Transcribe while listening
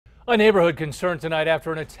A neighborhood concerned tonight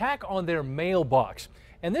after an attack on their mailbox.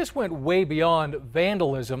 And this went way beyond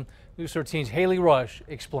vandalism. News 13's Haley Rush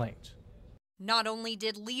explains. Not only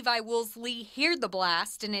did Levi Woolsey hear the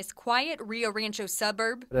blast in his quiet Rio Rancho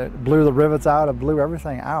suburb, it blew the rivets out, it blew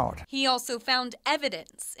everything out. he also found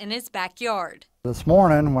evidence in his backyard. This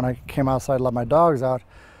morning when I came outside to let my dogs out,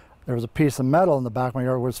 there was a piece of metal in the back of my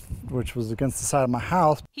yard which was against the side of my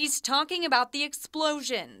house. He's talking about the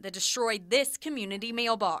explosion that destroyed this community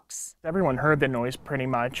mailbox. Everyone heard the noise pretty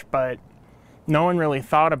much, but no one really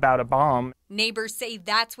thought about a bomb. Neighbors say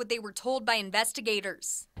that's what they were told by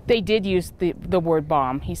investigators. They did use the word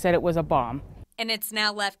bomb. He said it was a bomb. And it's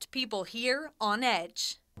now left people here on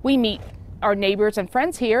edge. We meet our neighbors and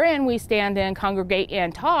friends here and we stand and congregate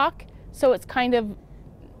and talk, so it's kind of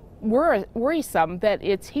worrisome that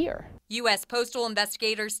it's here. U.S. Postal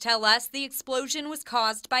investigators tell us the explosion was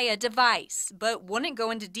caused by a device, but wouldn't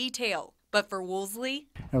go into detail. But for Woolsey,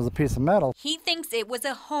 it was a piece of metal. He thinks it was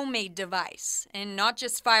a homemade device and not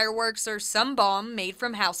just fireworks or some bomb made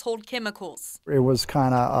from household chemicals. It was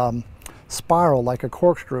kind of spiral like a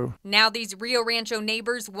corkscrew. Now these Rio Rancho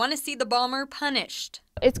neighbors want to see the bomber punished.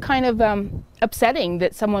 It's kind of upsetting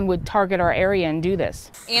that someone would target our area and do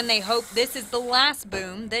this. And they hope this is the last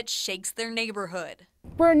boom that shakes their neighborhood.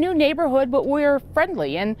 We're a new neighborhood, but we're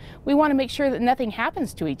friendly, and we want to make sure that nothing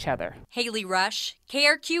happens to each other. Haley Rush,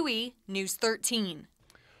 KRQE, News 13.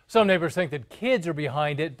 Some neighbors think that kids are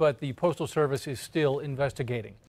behind it, but the Postal Service is still investigating.